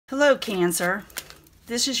Hello, Cancer.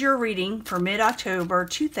 This is your reading for mid-October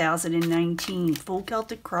 2019, Full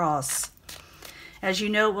Celtic Cross. As you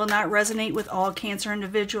know, it will not resonate with all Cancer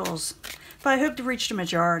individuals, but I hope to reach the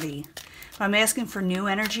majority. I'm asking for new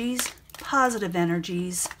energies, positive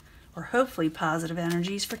energies, or hopefully positive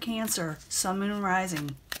energies for Cancer, Sun, Moon,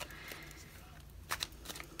 Rising.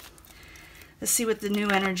 Let's see what the new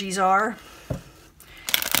energies are.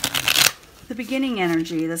 The beginning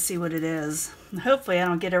energy, let's see what it is. And hopefully I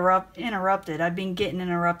don't get interrupted. I've been getting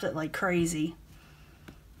interrupted like crazy.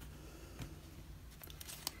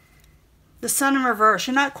 The Sun in reverse,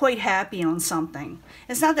 you're not quite happy on something.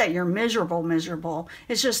 It's not that you're miserable.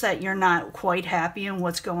 It's just that you're not quite happy on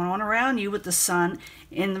what's going on around you with the Sun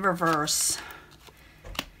in the reverse.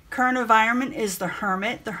 Current environment is the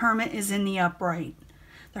Hermit. The Hermit is in the upright.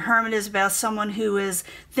 The Hermit is about someone who is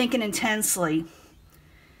thinking intensely,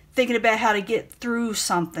 thinking about how to get through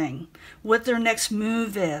something, what their next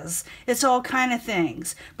move is. It's all kind of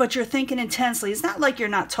things, but you're thinking intensely. It's not like you're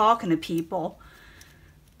not talking to people,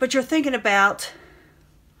 but you're thinking about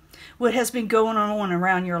what has been going on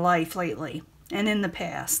around your life lately and in the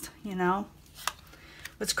past, you know.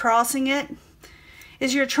 What's crossing it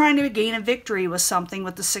is you're trying to gain a victory with something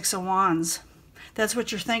with the Six of Wands. That's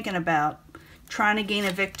what you're thinking about, trying to gain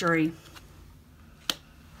a victory.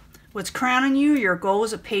 What's crowning you, your goal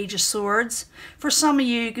is a Page of Swords. For some of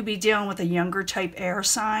you, you could be dealing with a younger type air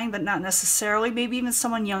sign, but not necessarily. Maybe even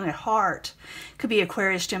someone young at heart. Could be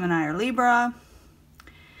Aquarius, Gemini, or Libra.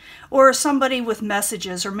 Or somebody with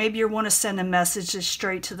messages, or maybe you want to send a message that's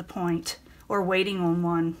straight to the point, or waiting on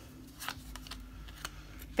one.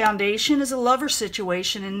 Foundation is a lover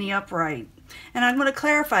situation in the upright. And I'm going to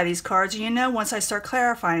clarify these cards. You know, once I start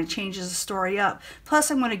clarifying, it changes the story up. Plus,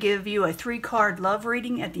 I'm going to give you a 3-card love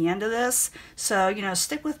reading at the end of this. So, you know,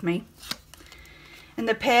 stick with me. In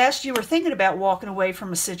the past, you were thinking about walking away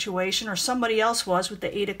from a situation, or somebody else was, with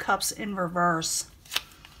the 8 of Cups in reverse.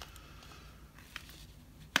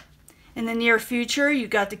 In the near future, you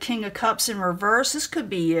got the King of Cups in reverse. This could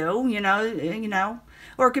be you, you know.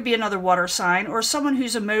 Or it could be another water sign, or someone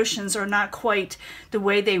whose emotions are not quite the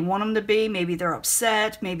way they want them to be. Maybe they're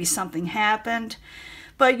upset, maybe something happened.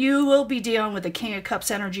 But you will be dealing with the King of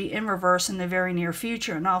Cups energy in reverse in the very near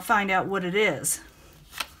future, and I'll find out what it is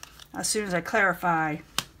as soon as I clarify.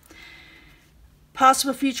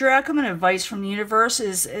 Possible future outcome and advice from the universe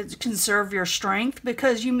is conserve your strength,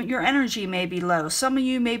 because your energy may be low. Some of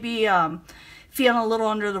you may be feeling a little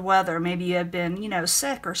under the weather. Maybe you have been, you know,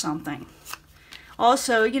 sick or something.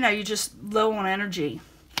 Also, you know, you're just low on energy.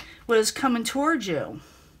 What is coming towards you?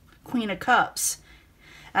 Queen of Cups.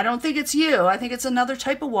 I don't think it's you. I think it's another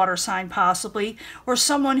type of water sign possibly, or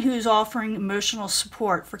someone who's offering emotional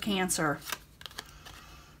support for Cancer.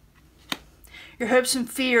 Your hopes and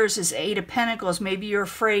fears is 8 of Pentacles. Maybe you're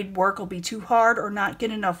afraid work will be too hard or not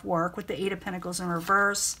get enough work with the 8 of Pentacles in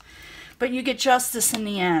reverse. But you get justice in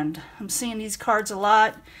the end. I'm seeing these cards a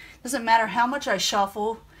lot. Doesn't matter how much I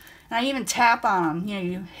shuffle. And I even tap on them. You know,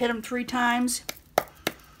 you hit them 3 times.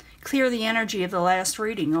 Clear the energy of the last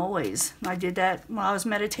reading, always. I did that while I was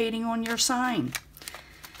meditating on your sign.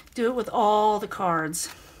 Do it with all the cards.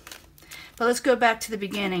 But let's go back to the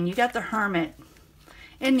beginning. You got the Hermit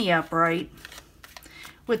in the upright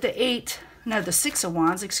with the 6 of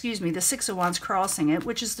Wands, excuse me, the 6 of Wands crossing it,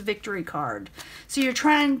 which is the victory card. So you're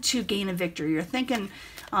trying to gain a victory. You're thinking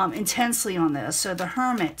intensely on this. So the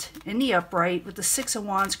Hermit in the upright with the 6 of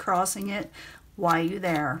Wands crossing it. Why are you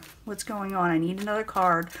there? What's going on? I need another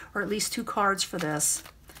card, or at least 2 cards for this.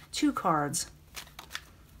 2 cards.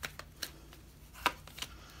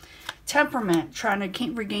 Temperament, trying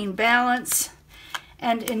to regain balance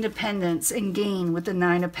and independence and gain with the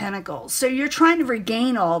 9 of Pentacles. So you're trying to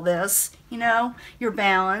regain all this, you know, your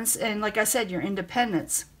balance, and like I said, your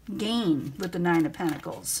independence. Gain with the 9 of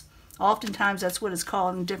Pentacles. Oftentimes that's what it's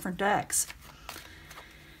called in different decks.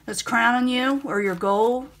 Let's crown on you, or your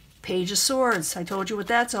goal, Page of Swords. I told you what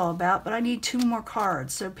that's all about, but I need 2 more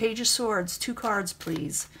cards. So Page of Swords, 2 cards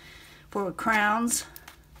please. For what crowns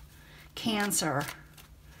Cancer,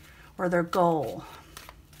 or their goal.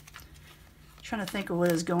 Trying to think of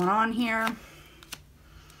what is going on here.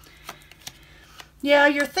 Yeah,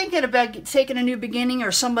 you're thinking about taking a new beginning,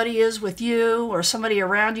 or somebody is with you, or somebody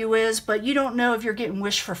around you is, but you don't know if you're getting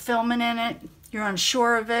wish fulfillment in it. You're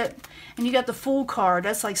unsure of it. And you got the Fool card.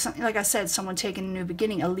 That's like something, like I said, someone taking a new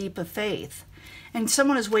beginning, a leap of faith. And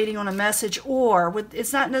someone is waiting on a message, or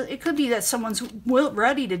it's not. It could be that someone's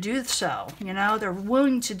ready to do so. You know, they're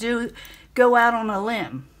willing to go out on a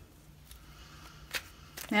limb.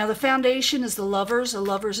 Now the foundation is the Lovers. The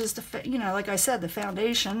Lovers is the, you know, like I said, the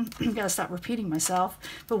foundation. I've got to stop repeating myself.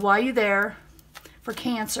 But why are you there? for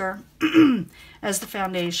Cancer as the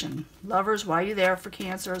foundation. Lovers, why are you there for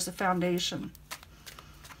Cancer as the foundation?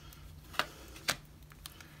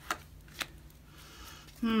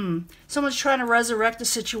 Someone's trying to resurrect a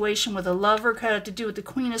situation with a lover. Could have to do with the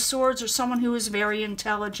Queen of Swords or someone who is very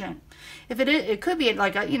intelligent. If it could be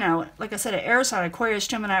like a, like I said, an air sign, Aquarius,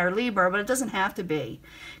 Gemini, or Libra, but it doesn't have to be.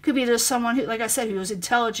 It could be there's someone who, like I said, who is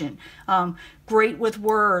intelligent, great with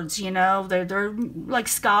words. They're like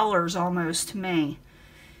scholars almost to me.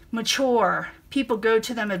 Mature. People go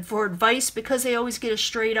to them for advice because they always get a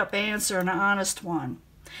straight up answer and an honest one.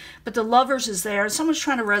 But the Lovers is there. Someone's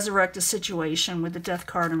trying to resurrect a situation with the Death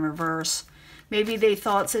card in reverse. Maybe they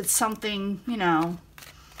thought that something,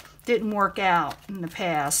 didn't work out in the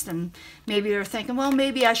past. And maybe they're thinking, well,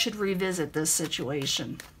 maybe I should revisit this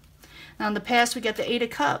situation. Now, in the past, we got the Eight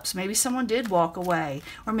of Cups. Maybe someone did walk away.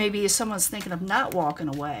 Or maybe someone's thinking of not walking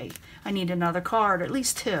away. I need another card, at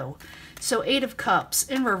least two. So, Eight of Cups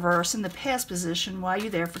in reverse in the past position. Why are you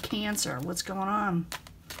there for Cancer? What's going on?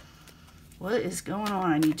 What is going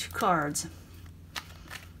on? I need two cards.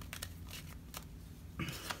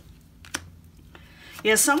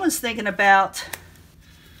 Yeah, someone's thinking about...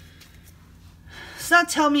 It's not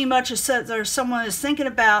telling me much. It says there's someone is thinking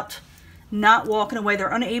about not walking away. They're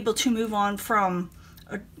unable to move on from,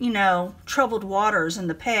 troubled waters in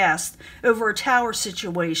the past over a tower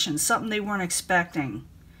situation, something they weren't expecting.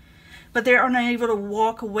 But they're unable to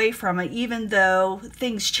walk away from it, even though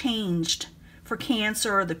things changed for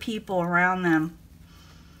Cancer or the people around them.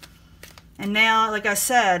 And now, like I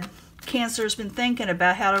said, Cancer's been thinking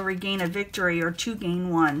about how to regain a victory or to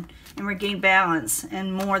gain one and regain balance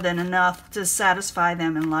and more than enough to satisfy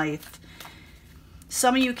them in life.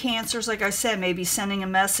 Some of you Cancers, like I said, may be sending a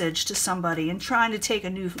message to somebody and trying to take a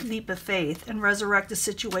new leap of faith and resurrect a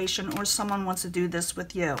situation, or someone wants to do this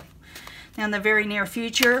with you. Now in the very near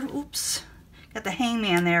future, oops, got the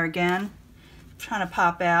Hangman there again, trying to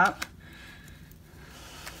pop out.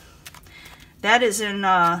 That is in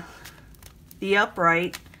the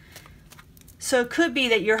upright. So it could be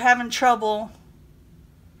that you're having trouble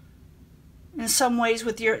in some ways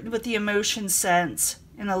with the emotion sense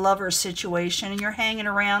in a lover situation, and you're hanging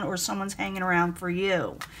around or someone's hanging around for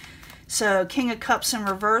you. So King of Cups in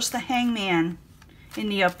reverse, the Hangman in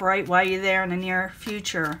the upright. Why are you there in the near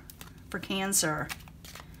future for Cancer?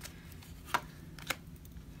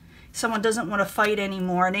 Someone doesn't want to fight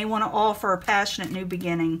anymore and they want to offer a passionate new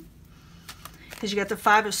beginning. Because you got the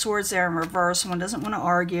Five of Swords there in reverse. Someone doesn't want to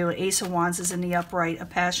argue. Ace of Wands is in the upright, a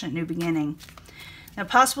passionate new beginning. Now,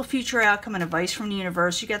 possible future outcome and advice from the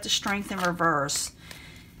universe. You got the Strength in reverse.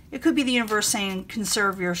 It could be the universe saying,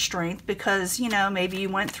 conserve your strength because, maybe you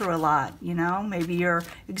went through a lot. Maybe you're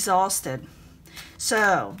exhausted.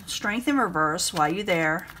 So, Strength in reverse. Why are you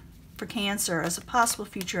there for Cancer as a possible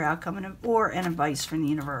future outcome or an advice from the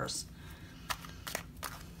universe?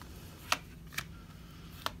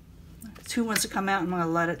 Who wants to come out? I'm going to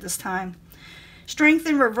let it this time. Strength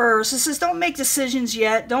in reverse. This says don't make decisions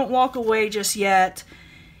yet. Don't walk away just yet.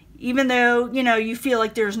 Even though, you feel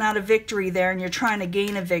like there's not a victory there and you're trying to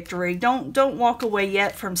gain a victory. Don't walk away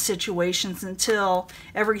yet from situations until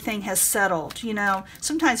everything has settled.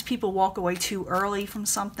 Sometimes people walk away too early from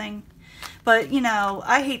something. But,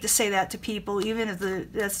 I hate to say that to people, even if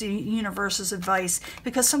that's the universe's advice,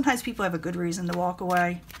 because sometimes people have a good reason to walk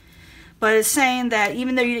away. But it's saying that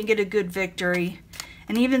even though you didn't get a good victory,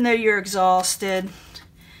 and even though you're exhausted,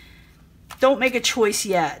 don't make a choice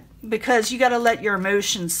yet, because you got to let your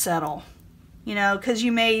emotions settle. Because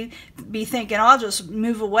you may be thinking, I'll just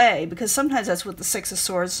move away, because sometimes that's what the Six of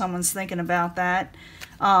Swords, someone's thinking about that.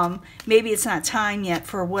 Maybe it's not time yet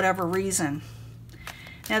for whatever reason.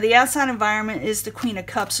 Now, the outside environment is the Queen of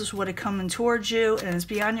Cups is what is coming towards you, and it's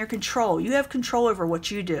beyond your control. You have control over what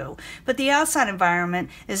you do. But the outside environment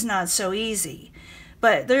is not so easy.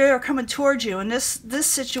 But they are coming towards you, and this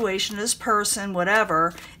situation, this person,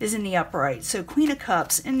 whatever, is in the upright. So Queen of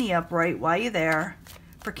Cups in the upright. Why are you there?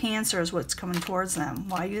 For Cancer is what's coming towards them.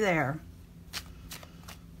 Why are you there?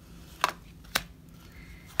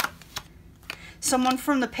 Someone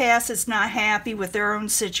from the past that's not happy with their own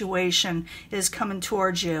situation is coming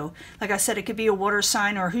towards you. Like I said, it could be a water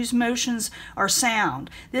sign or whose emotions are sound.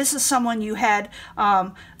 This is someone you had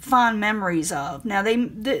fond memories of. Now,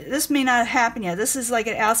 this may not happen yet. This is like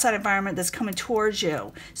an outside environment that's coming towards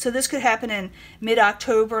you. So this could happen in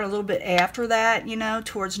mid-October, a little bit after that,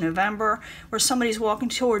 towards November, where somebody's walking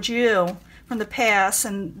towards you from the past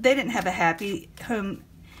and they didn't have a happy home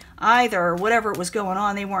either. Whatever was going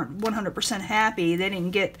on, they weren't 100% happy. They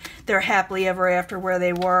didn't get their happily ever after where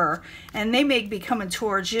they were. And they may be coming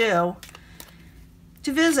towards you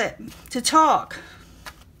to visit, to talk,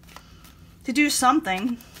 to do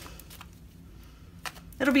something.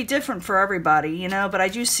 It'll be different for everybody, you know, but I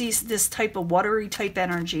do see this type of watery type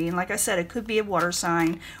energy. And like I said, it could be a water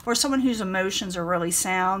sign or someone whose emotions are really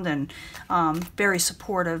sound and very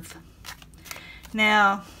supportive.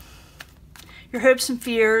 Now, your hopes and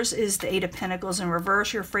fears is the Eight of Pentacles in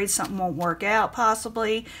reverse. You're afraid something won't work out,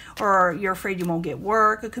 possibly, or you're afraid you won't get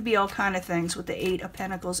work. It could be all kind of things with the Eight of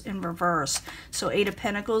Pentacles in reverse. So Eight of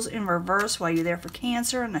Pentacles in reverse, why you're there for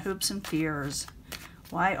Cancer, and the hopes and fears.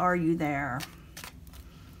 Why are you there?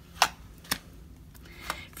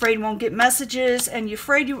 Afraid you won't get messages, and you're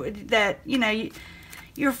afraid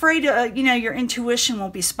you're afraid your intuition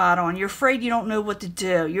won't be spot on. You're afraid you don't know what to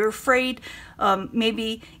do. You're afraid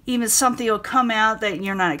maybe even something will come out that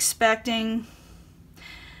you're not expecting.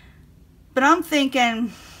 But I'm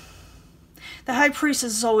thinking the High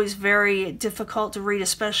Priestess is always very difficult to read,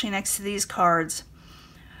 especially next to these cards.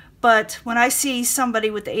 But when I see somebody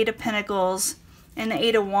with the Eight of Pentacles and the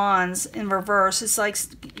Eight of Wands in reverse, it's like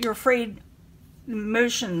you're afraid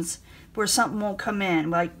emotions where something won't come in,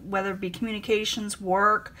 like whether it be communications,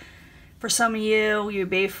 work. For some of you, you'll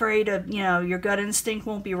be afraid of, your gut instinct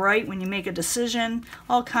won't be right when you make a decision,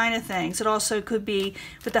 all kind of things. It also could be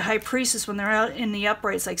with the High Priestess when they're out in the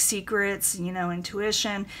uprights, like secrets,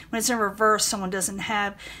 intuition. When it's in reverse, someone doesn't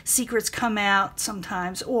have secrets come out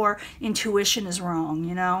sometimes, or intuition is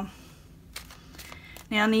wrong, Now,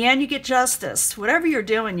 in the end, you get justice. Whatever you're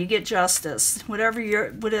doing, you get justice. Whatever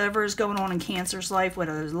is going on in Cancer's life,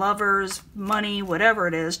 whether it's lovers, money, whatever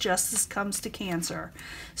it is, justice comes to Cancer.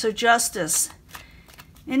 So justice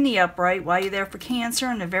in the upright, why you're there for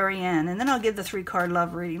Cancer, in the very end. And then I'll give the 3-card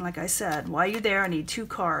love reading, like I said. While you're there, I need 2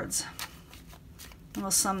 cards. And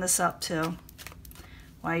we'll sum this up too.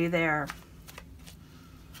 Why you're there.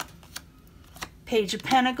 Page of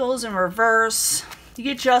Pentacles in reverse. You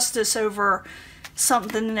get justice over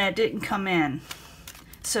something that didn't come in.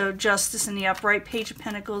 So justice in the upright, Page of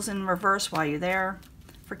Pentacles in reverse while you're there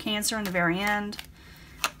for Cancer in the very end.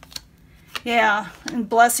 Yeah, and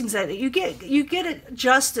blessings that you get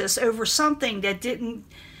justice over something that didn't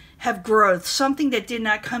have growth, something that did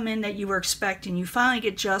not come in that you were expecting. You finally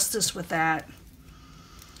get justice with that.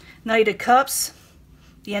 Knight of Cups.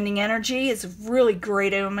 The ending energy is a really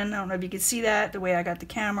great omen. I don't know if you can see that the way I got the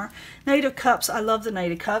camera. Knight of Cups. I love the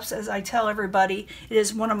Knight of Cups. As I tell everybody, it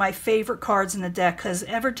is one of my favorite cards in the deck because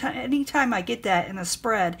anytime I get that in a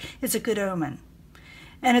spread, it's a good omen.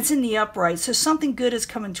 And it's in the upright, so something good is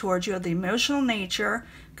coming towards you of the emotional nature.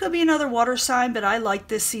 Could be another water sign, but I like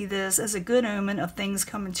to see this as a good omen of things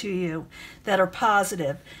coming to you that are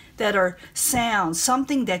positive, that are sound,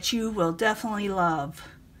 something that you will definitely love.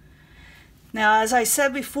 Now, as I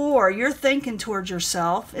said before, you're thinking towards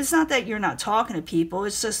yourself. It's not that you're not talking to people.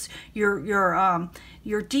 It's just your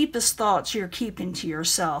deepest thoughts you're keeping to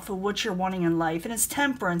yourself of what you're wanting in life. And it's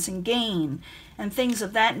temperance and gain and things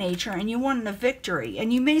of that nature. And you want a victory.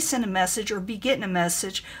 And you may send a message or be getting a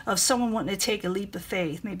message of someone wanting to take a leap of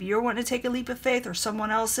faith. Maybe you're wanting to take a leap of faith or someone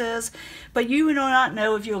else is. But you do not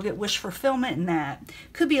know if you'll get wish fulfillment in that.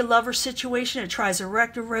 Could be a lover situation that tries to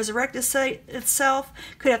resurrect itself.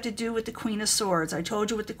 Could have to do with the Queen of Swords. I told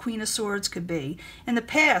you what the Queen of Swords could be. In the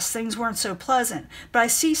past, things weren't so pleasant. But I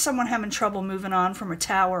see someone having trouble moving on from a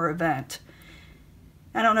tower event.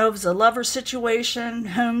 I don't know if it's a lover situation,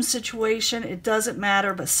 home situation, it doesn't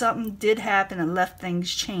matter, but something did happen and left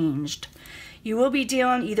things changed. You will be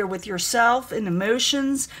dealing either with yourself and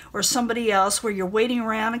emotions or somebody else where you're waiting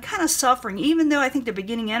around and kind of suffering. Even though I think the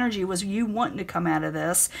beginning energy was you wanting to come out of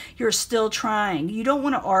this, you're still trying. You don't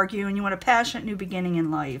want to argue and you want a passionate new beginning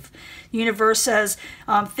in life. The universe says,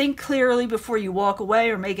 think clearly before you walk away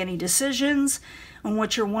or make any decisions on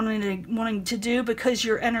what you're wanting to do because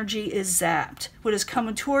your energy is zapped. What is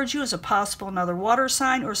coming towards you is a possible another water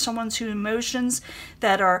sign or someone's emotions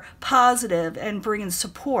that are positive and bringing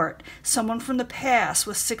support. Someone from the past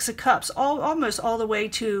with 6 of Cups, almost all the way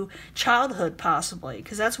to childhood possibly,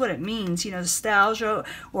 because that's what it means, nostalgia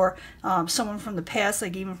or someone from the past,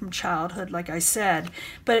 like even from childhood, like I said.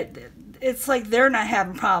 But it's like they're not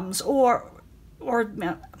having problems or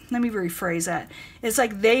let me rephrase that. It's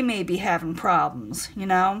like they may be having problems,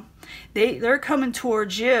 They're coming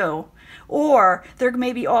towards you, or they're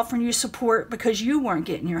maybe offering you support because you weren't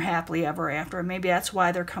getting your happily ever after. And maybe that's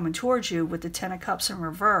why they're coming towards you with the 10 of Cups in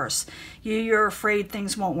reverse. You're afraid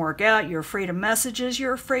things won't work out. You're afraid of messages.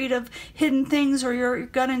 You're afraid of hidden things or your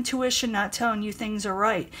gut intuition not telling you things are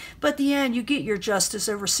right. But at the end, you get your justice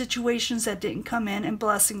over situations that didn't come in and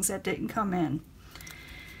blessings that didn't come in.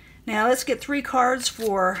 Now let's get 3 cards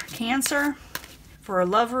for Cancer for a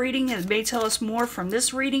love reading. It may tell us more from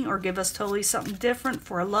this reading or give us totally something different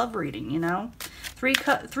for a love reading, Three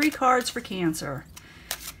cards for Cancer.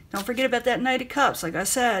 Don't forget about that Knight of Cups. Like I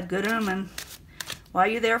said, good omen. While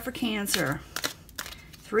you're there for Cancer.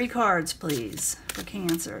 3 cards, please, for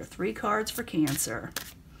Cancer. 3 cards for Cancer.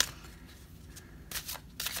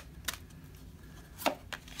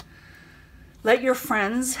 Let your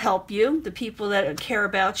friends help you. The people that care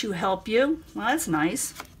about you help you. Well, that's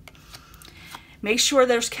nice. Make sure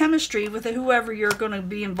there's chemistry with whoever you're going to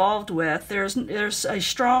be involved with. There's a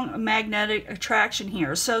strong magnetic attraction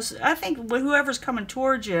here. So I think whoever's coming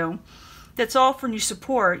towards you, that's offering you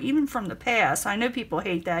support, even from the past. I know people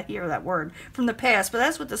hate hear that word, from the past, but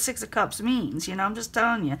that's what the 6 of Cups means. You know, I'm just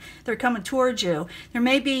telling you. They're coming towards you. There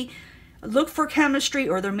may be, look for chemistry,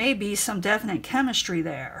 or there may be some definite chemistry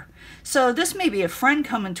there. So this may be a friend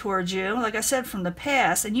coming towards you, like I said, from the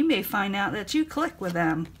past, and you may find out that you click with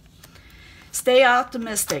them. Stay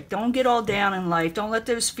optimistic. Don't get all down in life. Don't let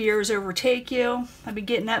those fears overtake you. I've been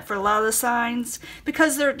getting that for a lot of the signs,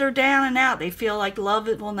 because they're down and out. They feel like love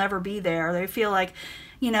will never be there. They feel like,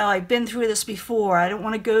 you know, I've been through this before. I don't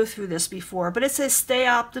want to go through this before. But it says stay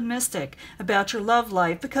optimistic about your love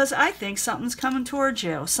life, because I think something's coming towards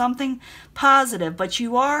you, something positive. But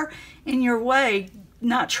you are, in your way,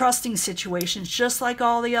 not trusting situations, just like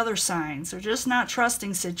all the other signs. They're just not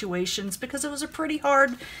trusting situations, because it was a pretty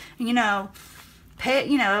hard,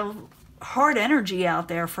 hard energy out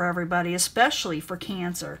there for everybody, especially for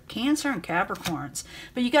Cancer and Capricorns.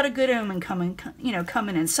 But you got a good omen coming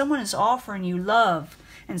in. Someone is offering you love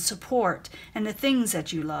and support and the things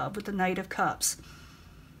that you love with the Knight of Cups.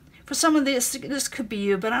 For some of this could be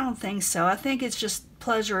you, but I don't think so. I think it's just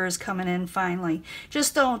pleasure is coming in finally.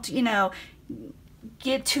 Just don't,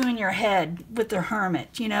 get too in your head with the Hermit.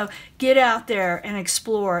 Get out there and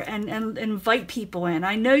explore and invite people in.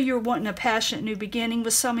 I know you're wanting a passionate new beginning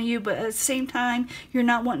with some of you, but at the same time, you're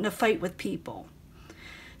not wanting to fight with people.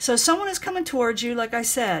 So someone is coming towards you, like I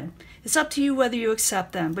said. It's up to you whether you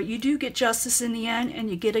accept them, but you do get justice in the end, and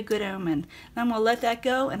you get a good omen. And I'm going to let that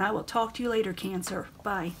go, and I will talk to you later, Cancer.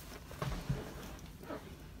 Bye.